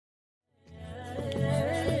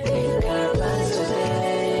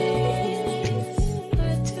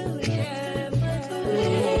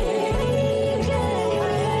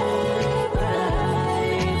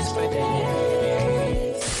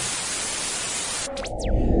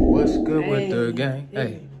What's good with the gang?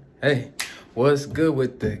 Hey, hey. What's good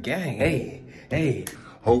with the gang? Hey, hey.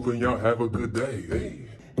 Hoping y'all have a good day. Hey,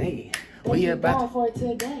 hey. We about for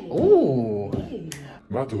today. Ooh. Hey.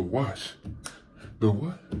 About to watch. The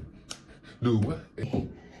what? Do what?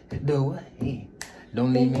 Do what? Hey.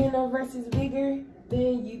 Don't leave The me. universe is bigger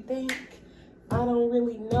than you think. I don't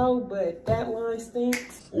really know, but that line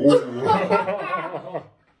stinks. Look,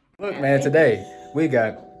 man, today we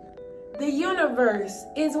got. The universe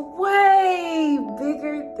is way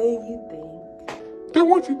bigger than you think. Then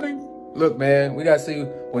what you think? Look, man, we got to see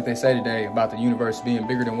what they say today about the universe being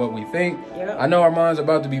bigger than what we think. Yep. I know our minds are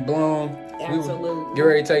about to be blown. Absolutely. Get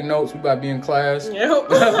ready to take notes. We about to be in class. Yep.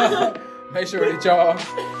 Make sure that y'all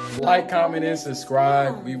like, comment, and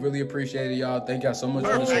subscribe. We really appreciate it, y'all. Thank y'all so much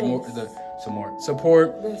for the support. The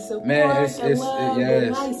support, Man, it's love,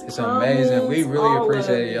 nice it's amazing. We really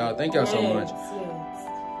appreciate it, y'all. Thank y'all so much. Yes.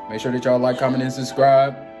 Make sure that y'all like, comment, and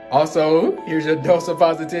subscribe. Also, here's your dose of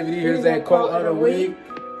positivity. Here's that quote of the week.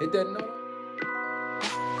 Hit that note.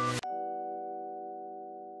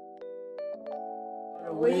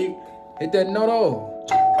 Hit that note.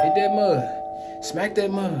 Hit that mud. Smack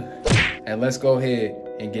that mud. And let's go ahead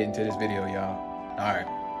and get into this video, y'all. All right.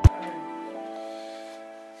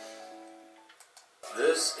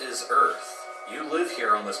 This is Earth. You live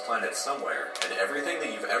here on this planet somewhere, and everything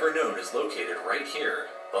that you've ever known is located right here.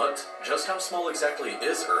 But just how small exactly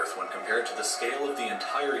is Earth when compared to the scale of the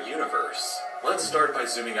entire universe? Let's start by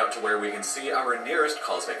zooming out to where we can see our nearest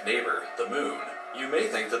cosmic neighbor, the Moon. You may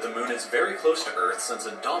think that the Moon is very close to Earth since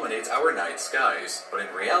it dominates our night skies, but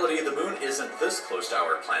in reality the Moon isn't this close to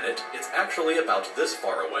our planet, it's actually about this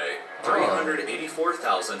far away.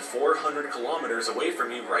 384,400 kilometers away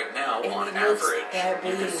from you right now on average.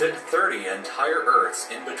 You can fit 30 entire Earths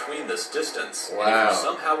in between this distance. Wow. And if you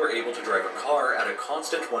somehow were able to drive a car at a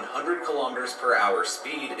constant 100 kilometers per hour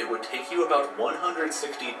speed, it would take you about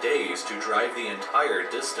 160 days to drive the entire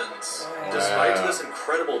distance. Wow. Despite this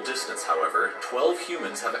incredible distance, however, 12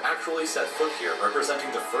 humans have actually set foot here,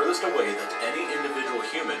 representing the furthest away that any individual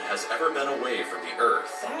human has ever been away from the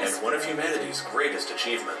Earth, and one of humanity's greatest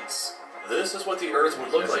achievements. This is what the Earth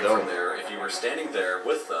would look like from there if you were standing there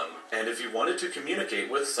with them. And if you wanted to communicate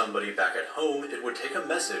with somebody back at home, it would take a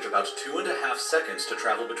message about 2.5 seconds to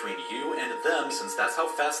travel between you and them, since that's how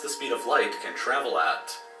fast the speed of light can travel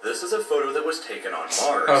at. This is a photo that was taken on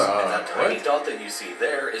Mars, and that tiny dot that you see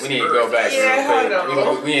there is We need Earth. to go back.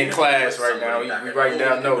 Yeah, We in class right now. We writing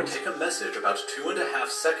down notes. It would take a message about 2.5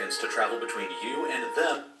 seconds to travel between you and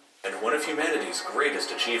them, and one of humanity's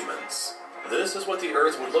greatest achievements. This is what the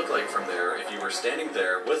Earth would look like from there if you were standing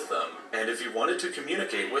there with them. And if you wanted to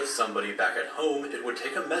communicate with somebody back at home, it would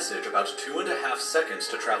take a message about 2.5 seconds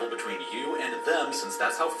to travel between you and them, since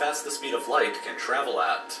that's how fast the speed of light can travel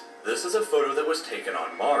at. This is a photo that was taken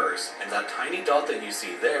on Mars, and that tiny dot that you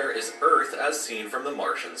see there is Earth as seen from the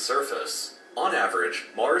Martian surface. On average,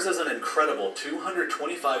 Mars is an incredible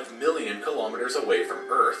 225 million kilometers away from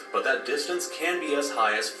Earth, but that distance can be as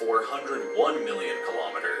high as 401 million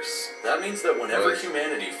kilometers. That means that whenever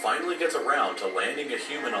humanity finally gets around to landing a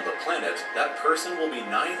human on the planet, that person will be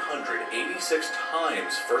 986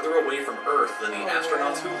 times further away from Earth than the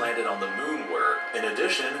astronauts who landed on the Moon were. In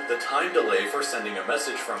addition, the time delay for sending a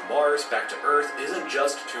message from Mars back to Earth isn't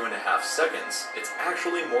just 2.5 seconds, it's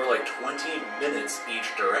actually more like 20 minutes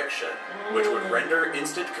each direction, which would render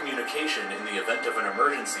instant communication in the event of an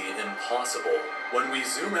emergency impossible. When we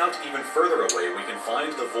zoom out even further away, we can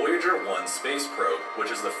find the Voyager 1 space probe, which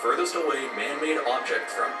is the furthest away man-made object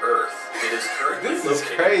from Earth. It is currently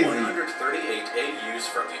located 138 AUs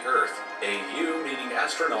from the Earth, AU meaning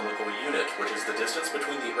astronomical unit, which is the distance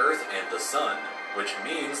between the Earth and the Sun, which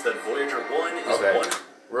means that Voyager 1 is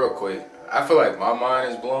Real quick, I feel like my mind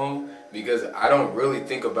is blown because I don't really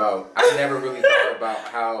think about, I never really thought about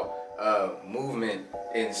how movement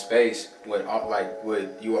in space would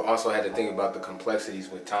you would also have to think about the complexities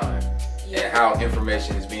with time and how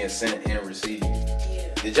information is being sent and received.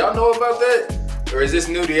 Did y'all know about that? Or is this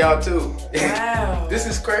new to y'all too? Wow. This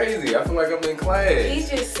is crazy. I feel like I'm in class. He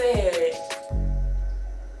just said,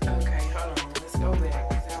 okay, hold on, let's go back,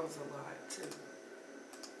 because that was a lot too.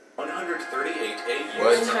 138 AU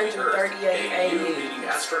What? from the Earth. 138 AU AU. meaning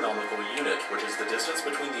astronomical unit, which is the distance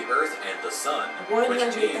between the Earth and the Sun, which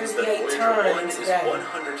means that 138 Voyager 1 is times.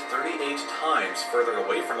 138 times further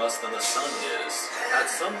away from us than the Sun is. At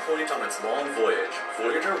some point on its long voyage,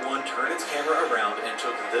 Voyager 1 turned its camera around and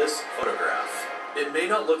took this photograph. It may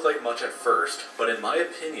not look like much at first, but in my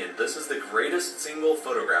opinion, this is the greatest single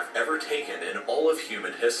photograph ever taken in all of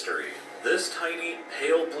human history. This tiny,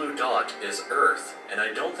 pale blue dot is Earth, and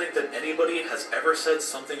I don't think that anybody has ever said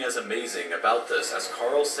something as amazing about this as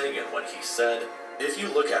Carl Sagan when he said, "If you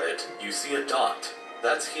look at it, you see a dot.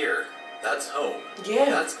 That's here. That's home.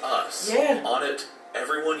 Yeah. That's us. Yeah. On it,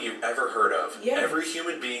 everyone you ever heard of. Yes. Every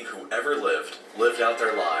human being who ever lived out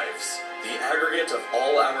their lives. The aggregate of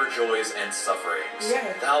all our joys and sufferings.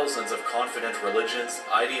 Yeah. Thousands of confident religions,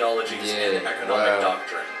 ideologies, and economic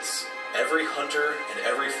doctrines. Every hunter and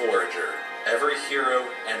every forager. Every hero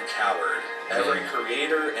and coward. Every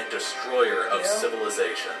creator and destroyer of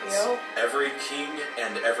civilizations. Every king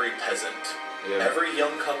and every peasant. Every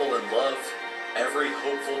young couple in love. Every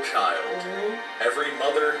hopeful child. Every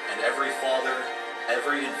mother and every father.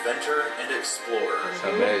 Every inventor and explorer.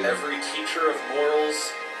 Every teacher of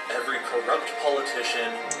morals. Every corrupt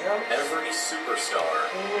politician, every superstar,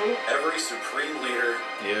 every supreme leader,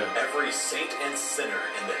 every saint and sinner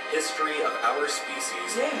in the history of our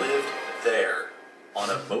species lived there, on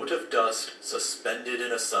a mote of dust suspended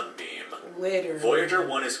in a sunbeam. Literally. Voyager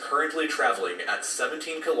 1 is currently traveling at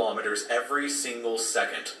 17 kilometers every single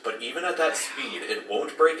second, but even at that speed, it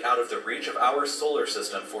won't break out of the reach of our solar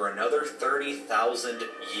system for another 30,000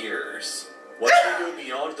 years. Once we go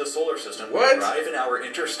beyond the solar system, we arrive in our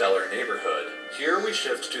interstellar neighborhood. Here we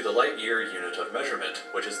shift to the light-year unit of measurement,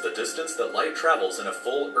 which is the distance that light travels in a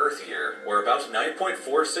full Earth year, or about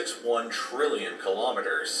 9.461 trillion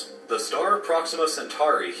kilometers. The star Proxima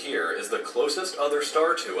Centauri here is the closest other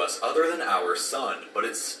star to us other than our Sun, but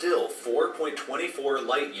it's still 4.24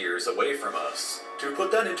 light-years away from us. To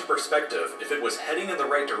put that into perspective, if it was heading in the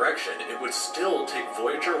right direction, it would still take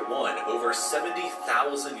Voyager 1 over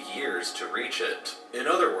 70,000 years to reach it. In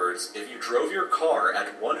other words, if you drove your car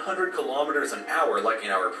at 100 kilometers an hour like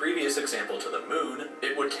in our previous example to the moon,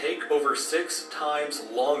 it would take over 6 times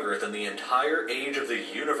longer than the entire age of the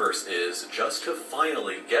universe is just to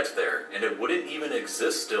finally get there, and it wouldn't even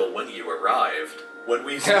exist still when you arrived. When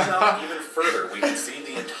we zoom out even further, we can see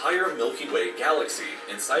the entire Milky Way galaxy,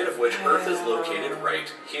 inside of which Earth is located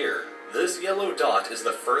right here. This yellow dot is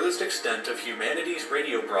the furthest extent of humanity's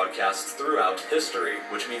radio broadcasts throughout history,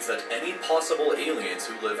 which means that any possible aliens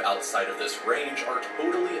who live outside of this range are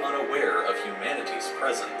totally unaware of humanity's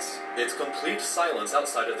presence. It's complete silence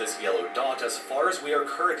outside of this yellow dot as far as we are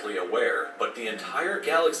currently aware, but the entire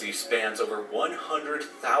galaxy spans over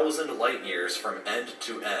 100,000 light years from end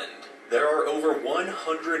to end. There are over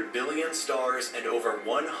 100 billion stars and over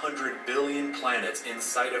 100 billion planets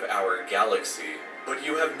inside of our galaxy. But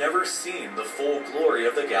you have never seen the full glory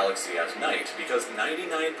of the galaxy at night, because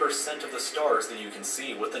 99% of the stars that you can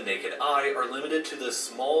see with the naked eye are limited to this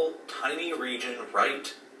small, tiny region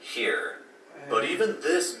right here. But even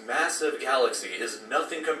this massive galaxy is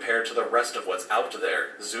nothing compared to the rest of what's out there.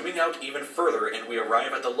 Zooming out even further and we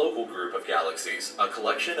arrive at the local group of galaxies, a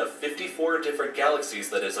collection of 54 different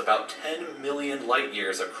galaxies that is about 10 million light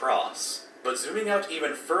years across. But zooming out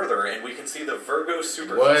even further and we can see the Virgo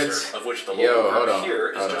supercluster, of which the local group here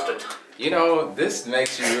is just a tiny... You know, this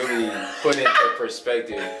makes you really put into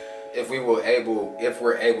perspective if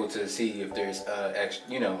we're able to see if there's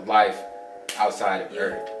life outside of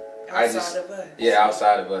Earth. Outside of us. Yeah,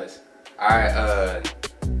 outside of us.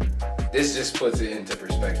 This just puts it into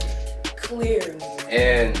perspective. Clearly.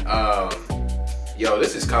 And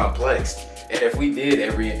this is complex. And if we did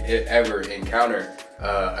ever encounter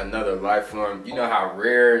another life form, you know how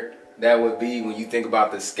rare that would be when you think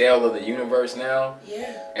about the scale of the universe now.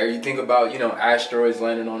 Yeah. Or you think about, asteroids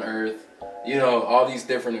landing on Earth, all these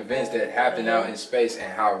different events that happen out in space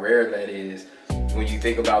and how rare that is when you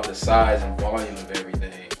think about the size and volume of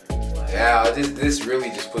everything. Yeah, this really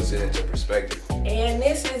just puts it into perspective. And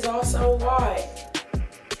this is also why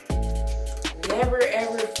never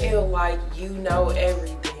ever feel like you know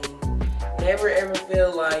everything. Never ever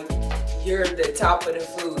feel like you're the top of the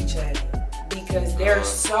food chain. Because there's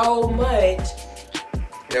so much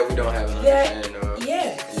that we don't have an understanding of.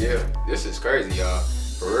 Yes. Yeah, this is crazy, y'all.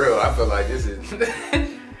 For real, I feel like this is...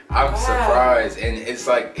 I'm surprised, and it's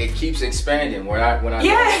like it keeps expanding. When I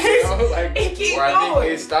it keeps where going. I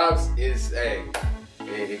think it stops is it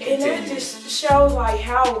continues. And that just shows like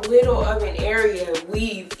how little of an area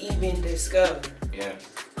we've even discovered. Yeah.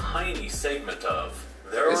 Tiny segment of.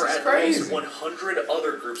 There are at least 100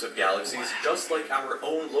 other groups of galaxies just like our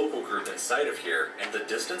own local group inside of here, and the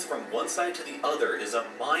distance from one side to the other is a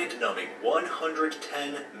mind-numbing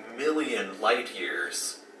 110 million light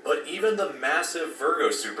years. But even the massive Virgo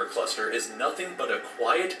supercluster is nothing but a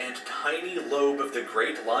quiet and tiny lobe of the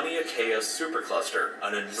Great Laniakea supercluster,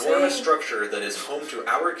 an enormous structure that is home to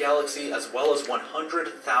our galaxy as well as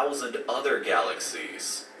 100,000 other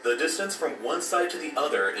galaxies. The distance from one side to the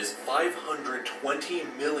other is 520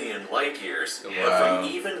 million light years. Wow. But from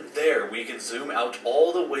even there, we can zoom out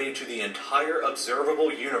all the way to the entire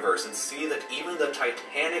observable universe and see that even the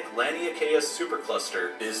titanic Laniakea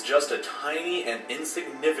supercluster is just a tiny and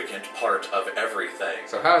insignificant part of everything.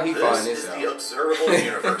 So how he find this is out? The observable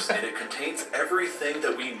universe, and it contains everything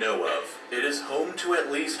that we know of. It is home to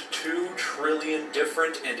at least 2 trillion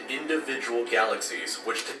different and individual galaxies,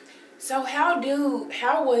 which... So how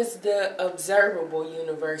was the observable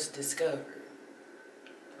universe discovered?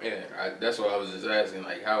 Yeah, that's what I was just asking.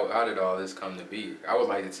 Like, how did all this come to be? I would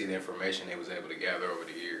like to see the information they was able to gather over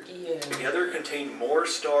the years. Yeah. Together contain more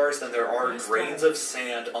stars than there are grains of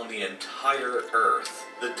sand on the entire Earth.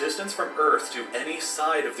 The distance from Earth to any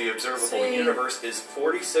side of the observable universe is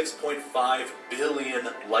 46.5 billion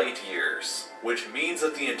light years, which means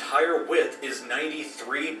that the entire width is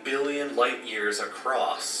 93 billion light years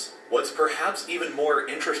across. What's perhaps even more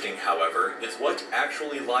interesting, however, is what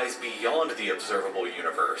actually lies beyond the observable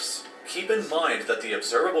universe. Keep in mind that the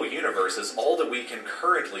observable universe is all that we can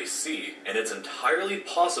currently see, and it's entirely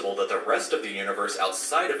possible that the rest of the universe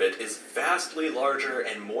outside of it is vastly larger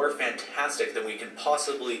and more fantastic than we can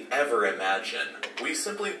possibly ever imagine. We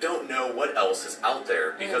simply don't know what else is out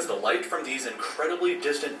there, because the light from these incredibly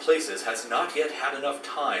distant places has not yet had enough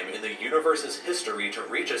time in the universe's history to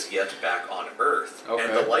reach us yet back on Earth. Okay.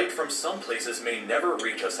 And the light from some places may never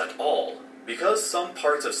reach us at all. Because some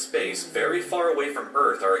parts of space very far away from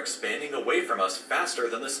Earth are expanding away from us faster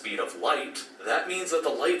than the speed of light, that means that the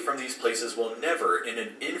light from these places will never, in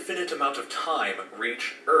an infinite amount of time,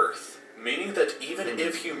 reach Earth. Meaning that even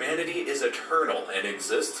if humanity is eternal and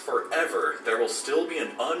exists forever, there will still be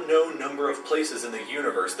an unknown number of places in the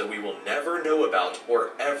universe that we will never know about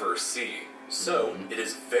or ever see. So, it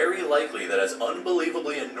is very likely that as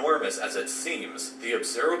unbelievably enormous as it seems, the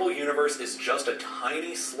observable universe is just a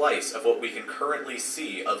tiny slice of what we can currently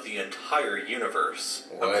see of the entire universe.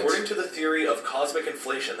 What? According to the theory of cosmic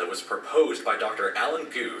inflation that was proposed by Dr. Alan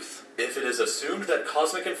Guth, if it is assumed that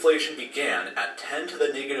cosmic inflation began at 10 to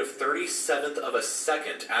the negative 37th of a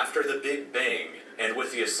second after the Big Bang, and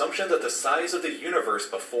with the assumption that the size of the universe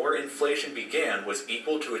before inflation began was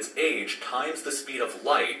equal to its age times the speed of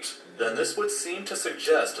light, then this would seem to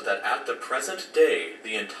suggest that at the present day,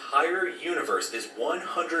 the entire universe is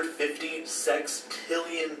 150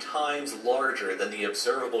 sextillion times larger than the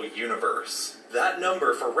observable universe. That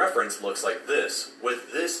number for reference looks like this,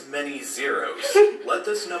 with this many zeros. Let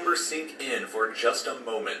this number sink in for just a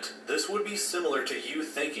moment. This would be similar to you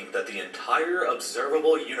thinking that the entire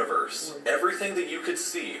observable universe, everything that you could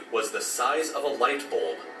see, was the size of a light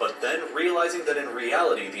bulb, but then realizing that in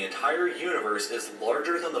reality the entire universe is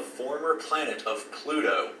larger than the former planet of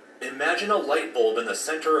Pluto. Imagine a light bulb in the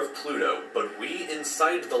center of Pluto, but we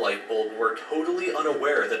inside the light bulb were totally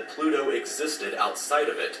unaware that Pluto existed outside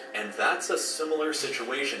of it, and that's a similar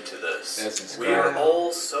situation to this. We are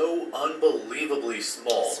all so unbelievably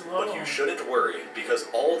small, but you shouldn't worry, because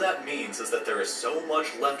all that means is that there is so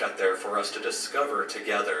much left out there for us to discover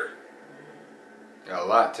together. A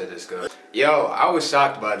lot to discuss. Yo, I was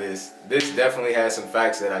shocked by this. This definitely has some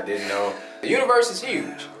facts that I didn't know. The universe is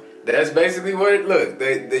huge. That's basically what it looked.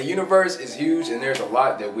 The universe is huge, and there's a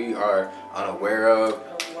lot that we are unaware of.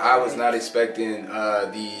 I was not expecting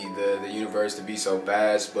the universe to be so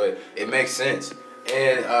vast, but it makes sense.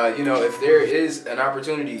 And you know, if there is an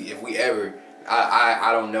opportunity, if we ever,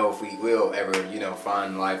 I don't know if we will ever, you know,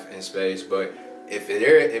 find life in space, but if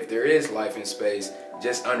there is life in space,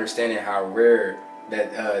 just understanding how rare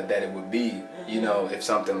that it would be, you know, if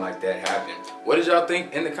something like that happened. What did y'all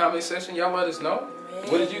think in the comment section? Y'all let us know.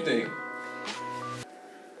 What did you think?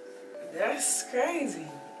 That's crazy.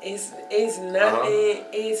 It's nothing.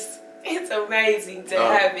 It's amazing to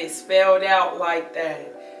have it spelled out like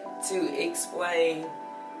that, to explain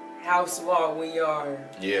how small we are.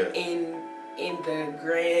 Yeah. In the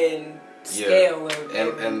grand scale of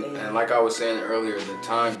everything. And like I was saying earlier, the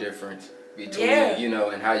time difference between you know,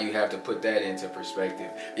 and how you have to put that into perspective.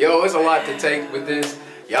 Yo, it's a lot to take with this.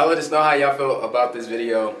 Y'all let us know how y'all feel about this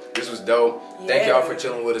video. This was dope. Thank y'all for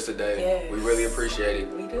chilling with us today. We really appreciate it.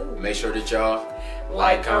 We do. Make sure that y'all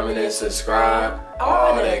like, comment, and subscribe.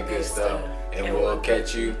 All that good stuff. And we'll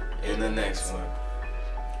catch you in the next one.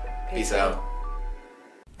 Peace out.